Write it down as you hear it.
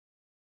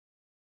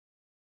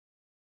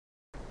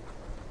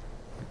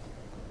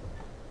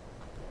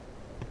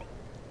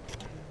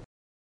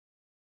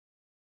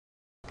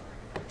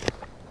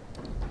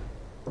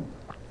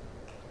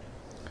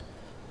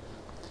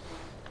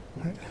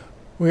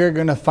We are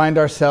going to find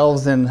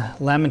ourselves in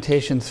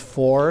Lamentations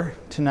 4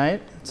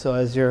 tonight. So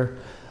as you're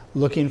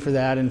looking for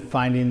that and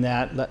finding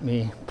that, let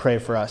me pray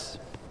for us.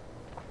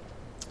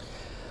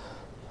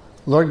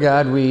 Lord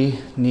God, we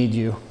need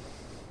you.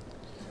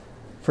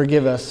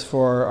 Forgive us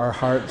for our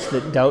hearts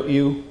that doubt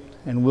you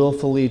and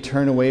willfully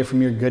turn away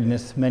from your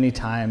goodness many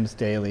times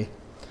daily.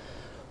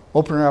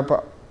 Open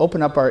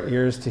up our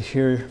ears to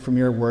hear from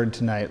your word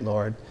tonight,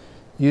 Lord.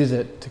 Use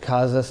it to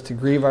cause us to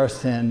grieve our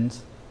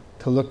sins,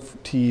 to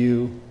look to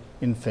you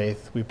in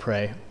faith, we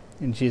pray.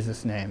 In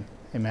Jesus' name,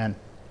 amen.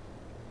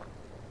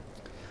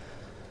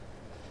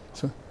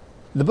 So,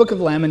 the book of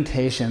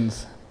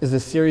Lamentations is a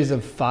series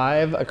of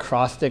 5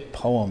 acrostic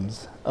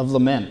poems of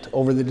lament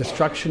over the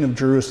destruction of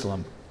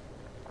Jerusalem,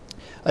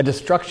 a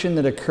destruction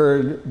that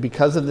occurred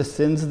because of the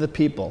sins of the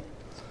people,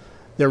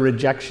 their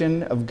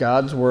rejection of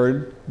God's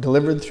word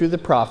delivered through the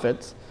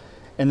prophets,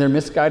 and their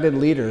misguided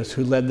leaders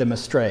who led them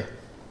astray.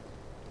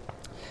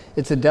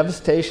 It's a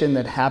devastation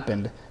that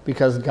happened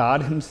because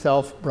God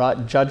himself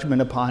brought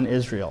judgment upon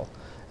Israel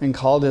and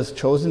called his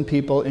chosen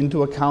people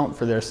into account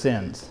for their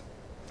sins.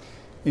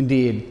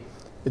 Indeed,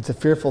 it's a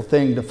fearful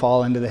thing to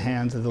fall into the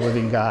hands of the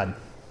living God.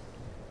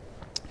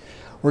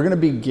 We're going to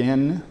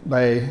begin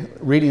by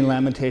reading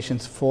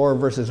Lamentations 4,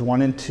 verses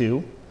 1 and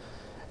 2.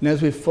 And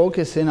as we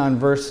focus in on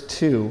verse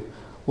 2,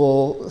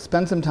 we'll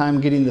spend some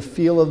time getting the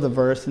feel of the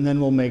verse, and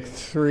then we'll make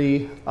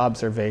 3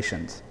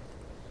 observations.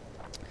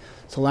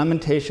 So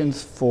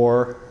Lamentations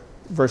 4,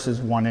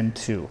 verses 1 and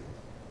 2.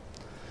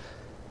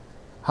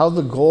 How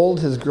the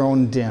gold has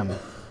grown dim,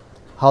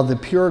 how the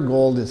pure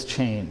gold is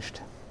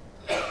changed.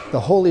 The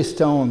holy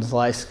stones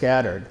lie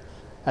scattered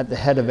at the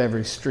head of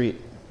every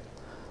street.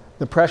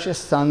 The precious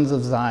sons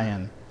of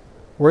Zion,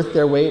 worth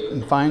their weight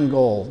in fine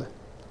gold,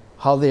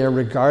 how they are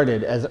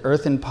regarded as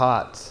earthen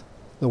pots,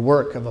 the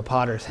work of a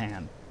potter's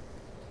hand.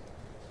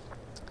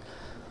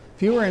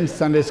 If you were in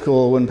Sunday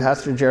school when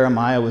Pastor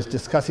Jeremiah was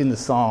discussing the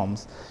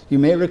Psalms, you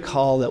may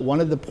recall that one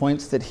of the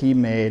points that he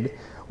made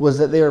was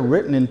that they are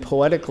written in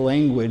poetic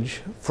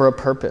language for a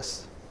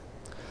purpose.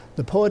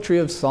 The poetry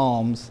of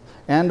Psalms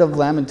and of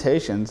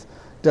Lamentations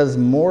does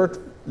more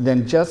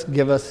than just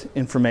give us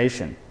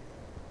information.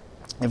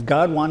 If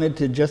God wanted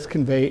to just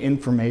convey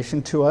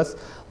information to us,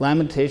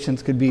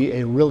 Lamentations could be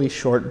a really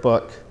short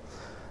book.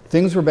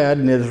 Things were bad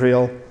in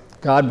Israel.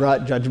 God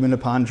brought judgment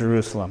upon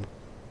Jerusalem.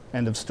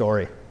 End of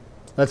story.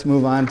 Let's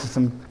move on to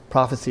some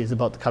prophecies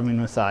about the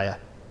coming Messiah.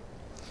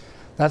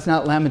 That's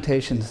not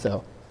Lamentations,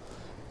 though.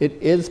 It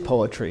is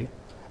poetry.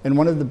 And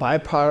one of the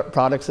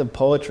byproducts of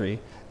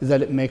poetry is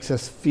that it makes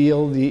us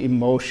feel the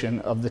emotion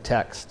of the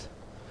text.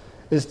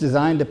 It's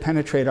designed to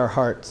penetrate our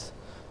hearts,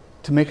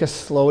 to make us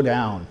slow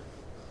down.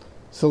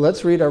 So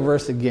let's read our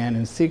verse again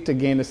and seek to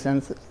gain a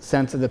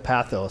sense of the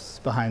pathos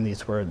behind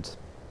these words.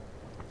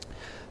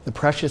 The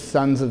precious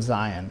sons of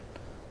Zion,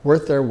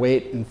 worth their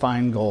weight in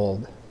fine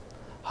gold,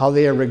 how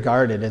they are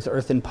regarded as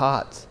earthen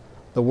pots,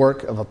 the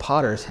work of a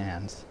potter's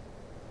hands.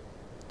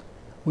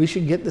 We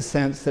should get the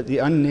sense that the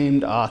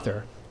unnamed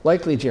author,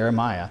 likely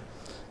Jeremiah,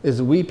 is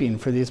weeping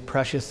for these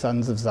precious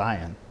sons of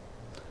Zion.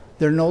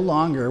 They're no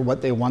longer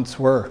what they once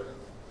were.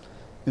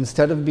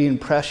 Instead of being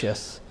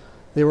precious,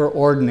 they were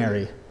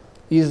ordinary,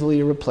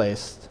 easily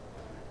replaced,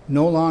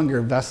 no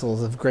longer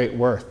vessels of great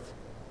worth.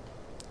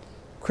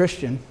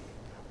 Christian,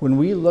 when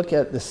we look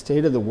at the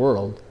state of the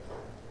world,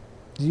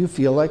 do you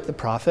feel like the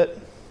prophet?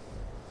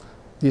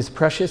 These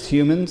precious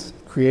humans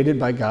created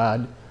by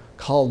God,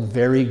 called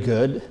very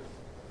good,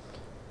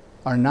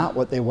 are not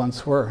what they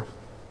once were.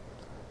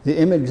 The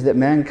image that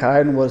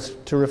mankind was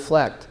to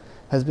reflect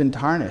has been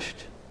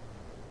tarnished,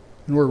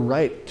 and we're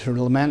right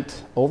to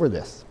lament over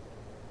this.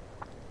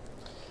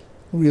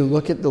 We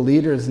look at the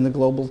leaders in the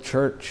global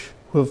church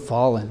who have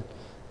fallen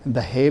and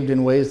behaved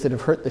in ways that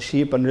have hurt the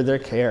sheep under their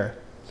care.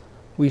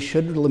 We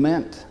should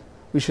lament.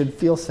 We should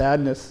feel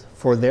sadness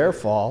for their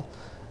fall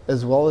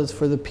as well as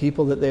for the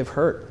people that they've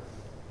hurt.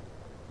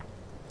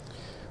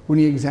 When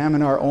you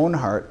examine our own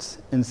hearts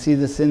and see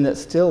the sin that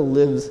still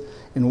lives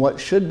in what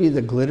should be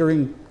the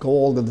glittering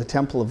gold of the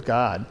temple of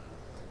God,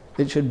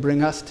 it should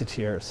bring us to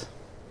tears.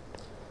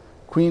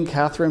 Queen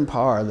Catherine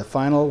Parr, the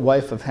final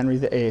wife of Henry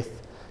VIII,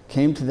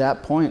 came to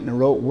that point and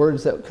wrote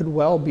words that could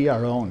well be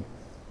our own.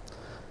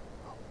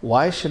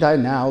 Why should I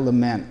now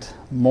lament,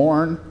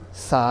 mourn,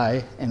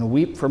 sigh, and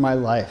weep for my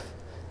life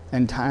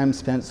and time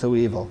spent so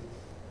evil?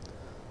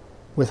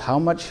 With how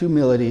much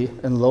humility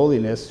and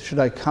lowliness should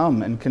I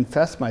come and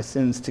confess my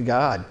sins to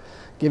God,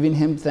 giving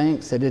him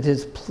thanks that it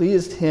has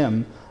pleased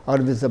him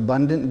out of his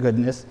abundant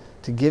goodness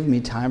to give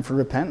me time for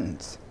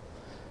repentance.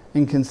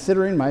 In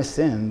considering my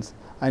sins,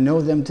 I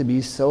know them to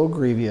be so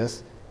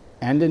grievous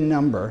and in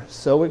number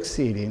so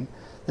exceeding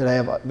that I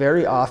have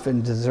very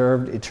often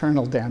deserved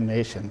eternal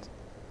damnation.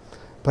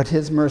 But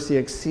his mercy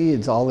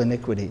exceeds all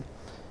iniquity.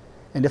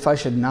 And if I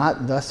should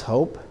not thus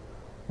hope,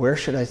 where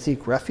should I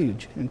seek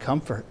refuge and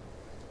comfort?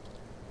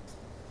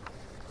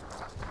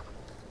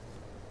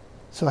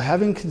 So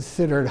having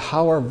considered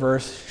how our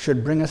verse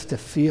should bring us to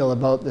feel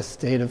about the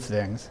state of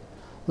things,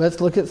 let's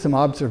look at some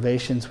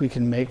observations we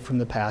can make from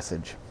the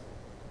passage.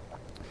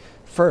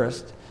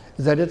 First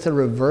is that it's a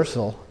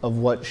reversal of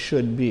what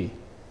should be.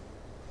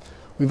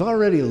 We've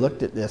already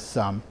looked at this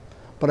some,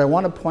 but I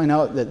want to point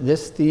out that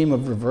this theme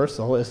of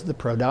reversal is the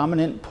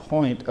predominant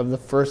point of the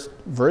first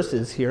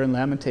verses here in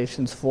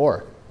Lamentations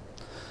 4.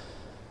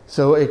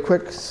 So a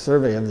quick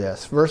survey of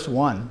this. Verse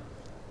 1,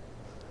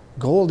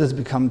 gold has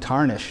become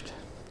tarnished,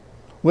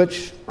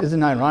 which is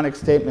an ironic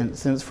statement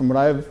since from what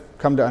I've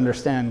come to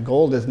understand,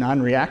 gold is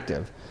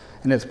non-reactive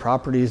and its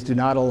properties do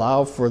not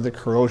allow for the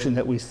corrosion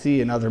that we see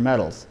in other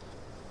metals.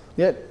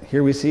 Yet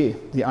here we see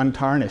the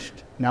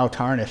untarnished, now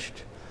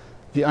tarnished,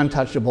 the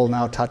untouchable,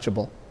 now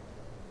touchable.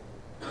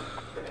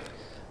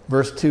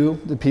 Verse 2,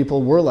 the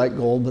people were like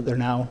gold, but they're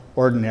now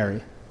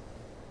ordinary.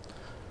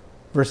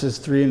 Verses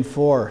 3 and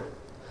 4,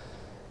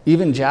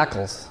 even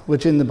jackals,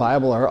 which in the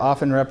Bible are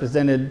often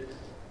represented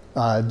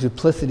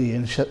duplicity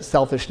and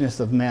selfishness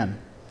of men,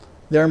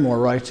 they're more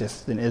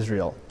righteous than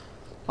Israel.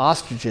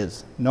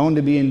 Ostriches, known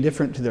to be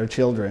indifferent to their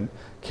children,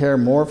 care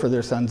more for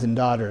their sons and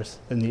daughters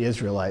than the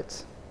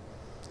Israelites.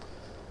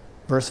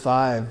 Verse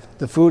 5,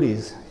 the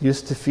foodies,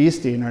 used to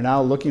feasting, are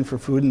now looking for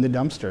food in the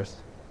dumpsters.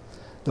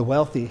 The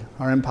wealthy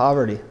are in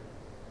poverty.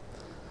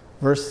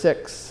 Verse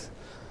 6,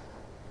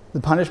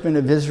 the punishment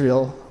of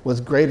Israel was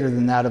greater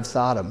than that of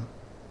Sodom.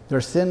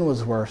 Their sin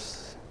was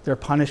worse. Their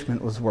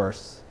punishment was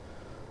worse.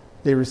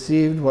 They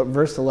received what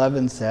verse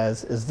 11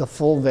 says is the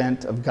full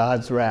vent of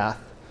God's wrath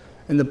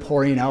and the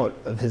pouring out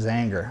of his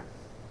anger.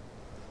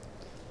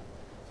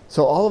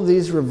 So all of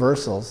these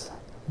reversals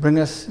bring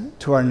us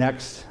to our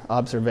next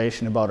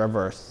observation about our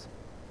verse.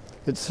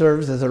 It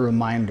serves as a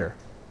reminder.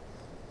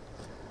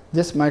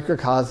 This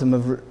microcosm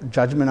of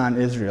judgment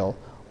on Israel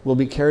will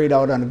be carried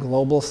out on a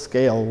global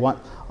scale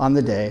on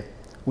the day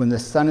when the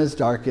sun is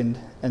darkened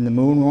and the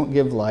moon won't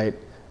give light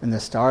and the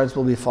stars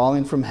will be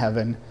falling from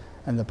heaven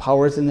and the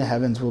powers in the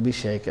heavens will be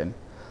shaken.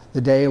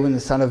 The day when the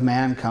Son of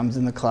Man comes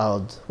in the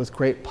clouds with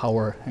great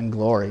power and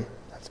glory.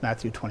 That's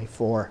Matthew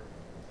 24.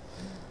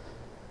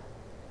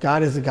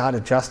 God is a God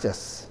of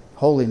justice,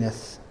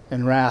 holiness,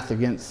 and wrath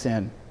against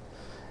sin.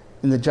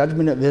 In the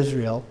judgment of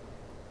Israel,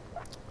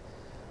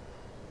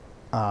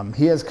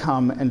 he has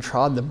come and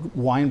trod the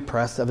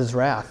winepress of his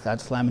wrath.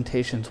 That's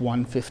Lamentations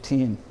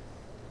 1:15.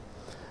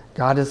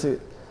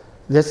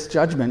 This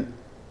judgment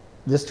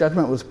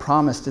was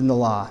promised in the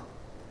law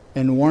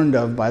and warned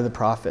of by the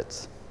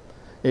prophets.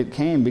 It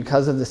came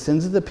because of the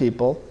sins of the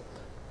people,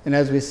 and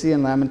as we see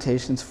in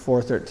Lamentations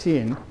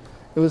 4:13,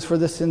 it was for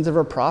the sins of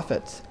our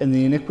prophets and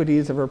the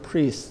iniquities of our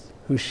priests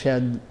who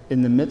shed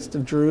in the midst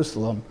of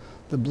Jerusalem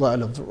the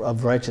blood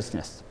of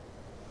righteousness.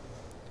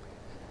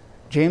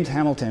 James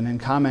Hamilton, in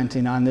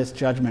commenting on this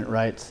judgment,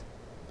 writes,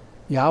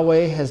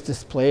 Yahweh has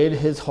displayed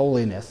his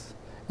holiness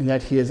in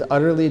that he is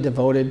utterly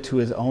devoted to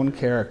his own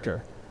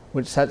character,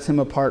 which sets him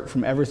apart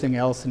from everything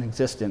else in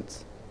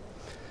existence.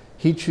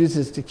 He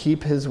chooses to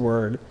keep his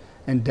word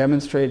and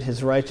demonstrate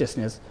his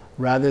righteousness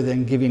rather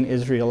than giving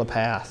Israel a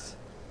pass.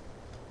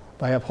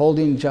 By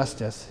upholding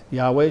justice,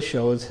 Yahweh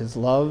shows his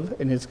love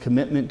and his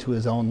commitment to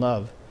his own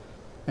love,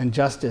 and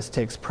justice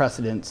takes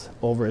precedence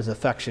over his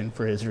affection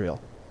for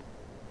Israel.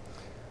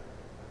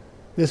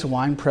 This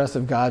winepress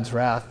of God's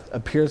wrath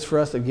appears for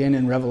us again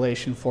in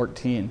Revelation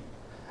 14,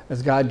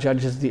 as God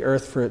judges the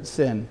earth for its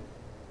sin.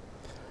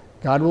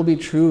 God will be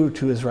true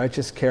to his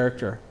righteous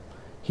character.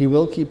 He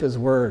will keep his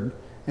word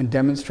and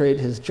demonstrate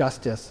his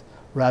justice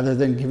rather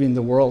than giving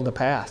the world a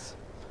pass.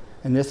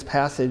 And this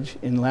passage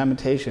in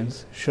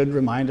Lamentations should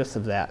remind us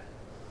of that.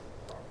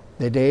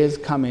 The day is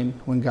coming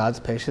when God's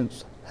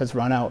patience has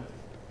run out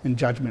and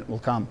judgment will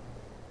come.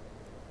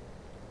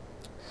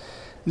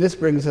 This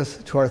brings us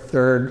to our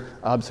third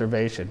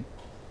observation.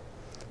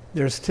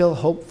 There's still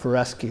hope for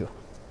rescue.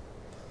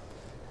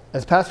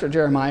 As Pastor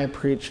Jeremiah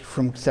preached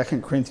from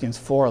 2 Corinthians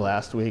 4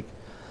 last week,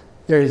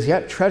 there is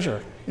yet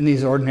treasure in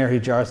these ordinary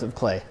jars of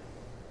clay.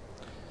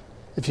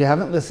 If you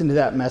haven't listened to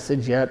that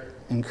message yet,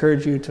 I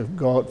encourage you to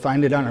go out,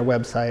 find it on our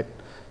website,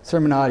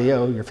 Sermon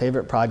Audio, your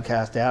favorite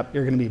podcast app.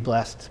 You're going to be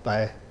blessed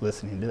by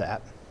listening to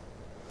that.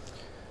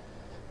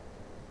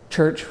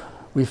 Church,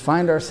 we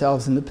find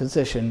ourselves in the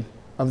position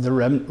of the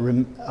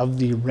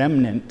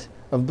remnant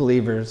of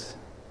believers,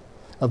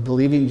 of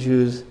believing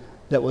Jews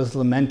that was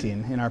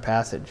lamenting in our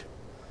passage.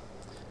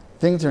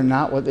 Things are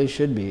not what they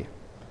should be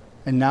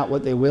and not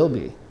what they will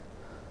be,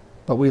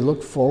 but we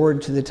look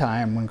forward to the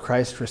time when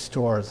Christ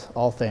restores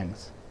all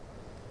things.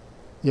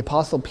 The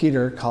Apostle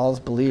Peter calls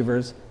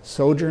believers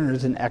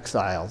sojourners and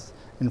exiles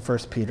in 1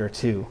 Peter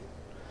 2.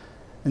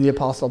 And the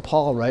Apostle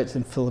Paul writes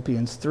in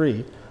Philippians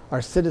 3,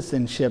 our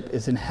citizenship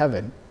is in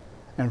heaven,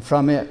 and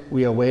from it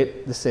we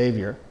await the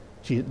Savior,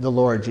 the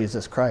Lord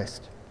Jesus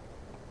Christ.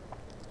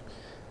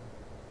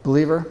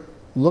 Believer,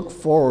 look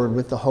forward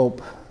with the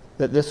hope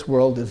that this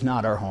world is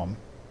not our home.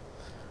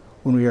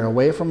 When we are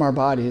away from our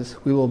bodies,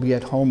 we will be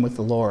at home with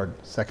the Lord,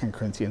 2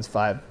 Corinthians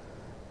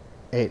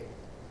 5:8.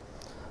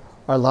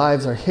 Our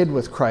lives are hid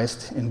with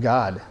Christ in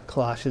God,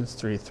 Colossians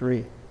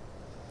 3:3.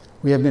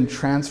 We have been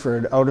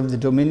transferred out of the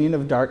dominion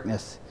of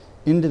darkness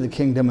into the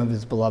kingdom of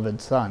his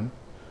beloved Son,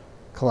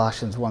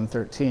 Colossians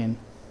 1:13.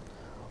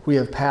 We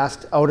have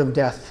passed out of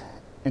death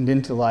and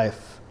into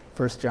life.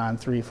 1 John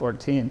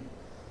 3:14.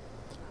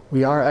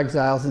 We are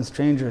exiles and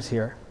strangers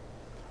here.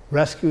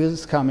 Rescue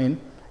is coming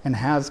and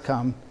has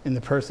come in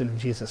the person of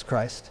Jesus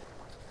Christ.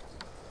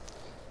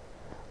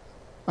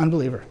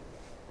 Unbeliever.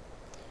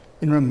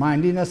 In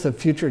reminding us of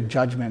future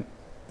judgment,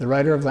 the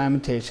writer of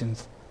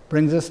Lamentations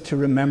brings us to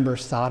remember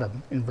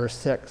Sodom in verse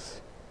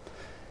 6.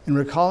 In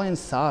recalling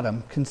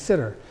Sodom,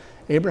 consider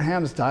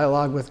Abraham's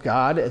dialogue with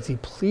God as he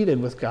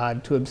pleaded with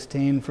God to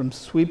abstain from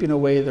sweeping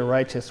away the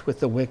righteous with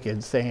the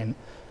wicked, saying,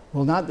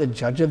 "Will not the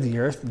judge of the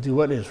earth do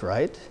what is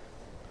right?"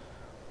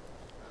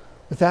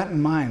 With that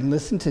in mind,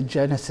 listen to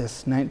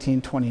Genesis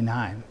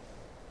 19:29.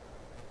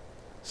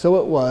 So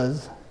it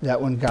was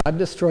that when God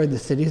destroyed the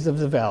cities of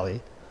the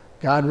valley,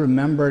 God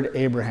remembered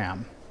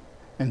Abraham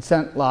and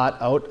sent Lot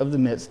out of the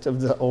midst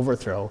of the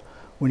overthrow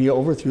when he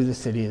overthrew the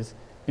cities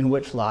in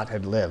which Lot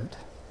had lived.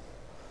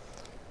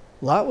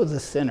 Lot was a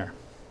sinner,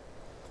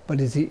 but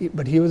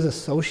he was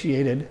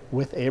associated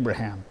with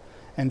Abraham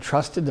and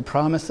trusted the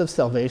promise of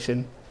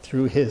salvation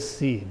through his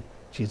seed,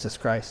 Jesus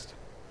Christ.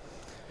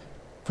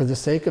 For the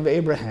sake of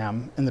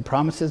Abraham and the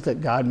promises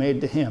that God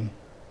made to him,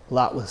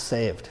 Lot was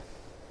saved.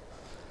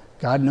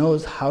 God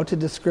knows how to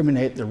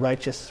discriminate the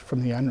righteous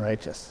from the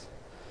unrighteous.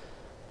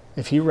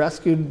 If he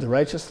rescued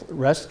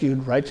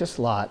righteous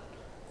Lot,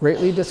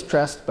 greatly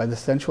distressed by the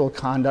sensual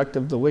conduct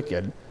of the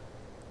wicked,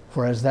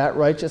 for as that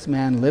righteous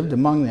man lived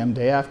among them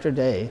day after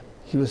day,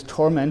 he was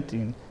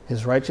tormenting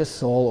his righteous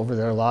soul over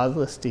their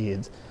lawless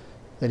deeds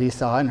that he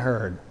saw and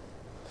heard.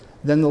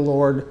 Then the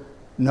Lord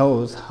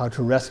knows how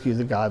to rescue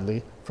the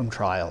godly from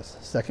trials.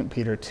 2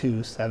 Peter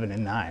 2:7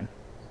 and 9.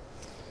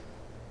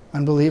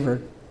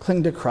 Unbeliever,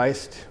 cling to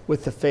Christ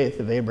with the faith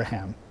of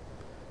Abraham.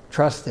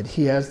 Trust that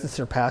he has the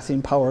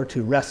surpassing power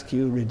to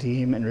rescue,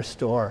 redeem, and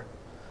restore.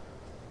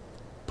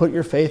 Put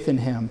your faith in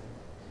him.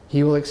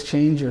 He will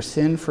exchange your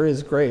sin for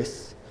his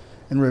grace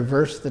and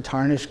reverse the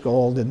tarnished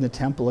gold in the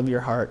temple of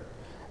your heart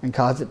and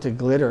cause it to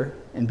glitter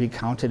and be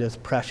counted as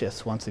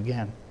precious once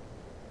again.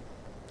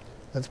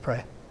 Let's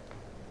pray.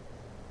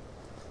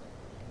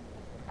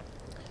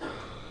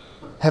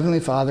 Heavenly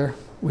Father,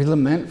 we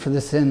lament for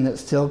the sin that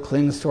still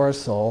clings to our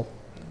soul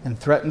and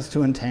threatens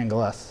to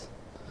entangle us.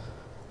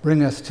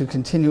 Bring us to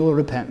continual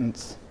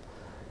repentance.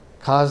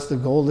 Cause the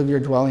gold of your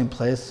dwelling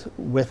place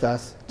with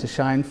us to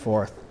shine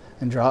forth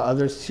and draw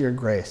others to your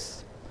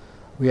grace.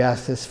 We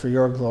ask this for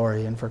your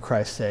glory and for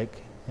Christ's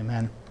sake.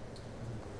 Amen.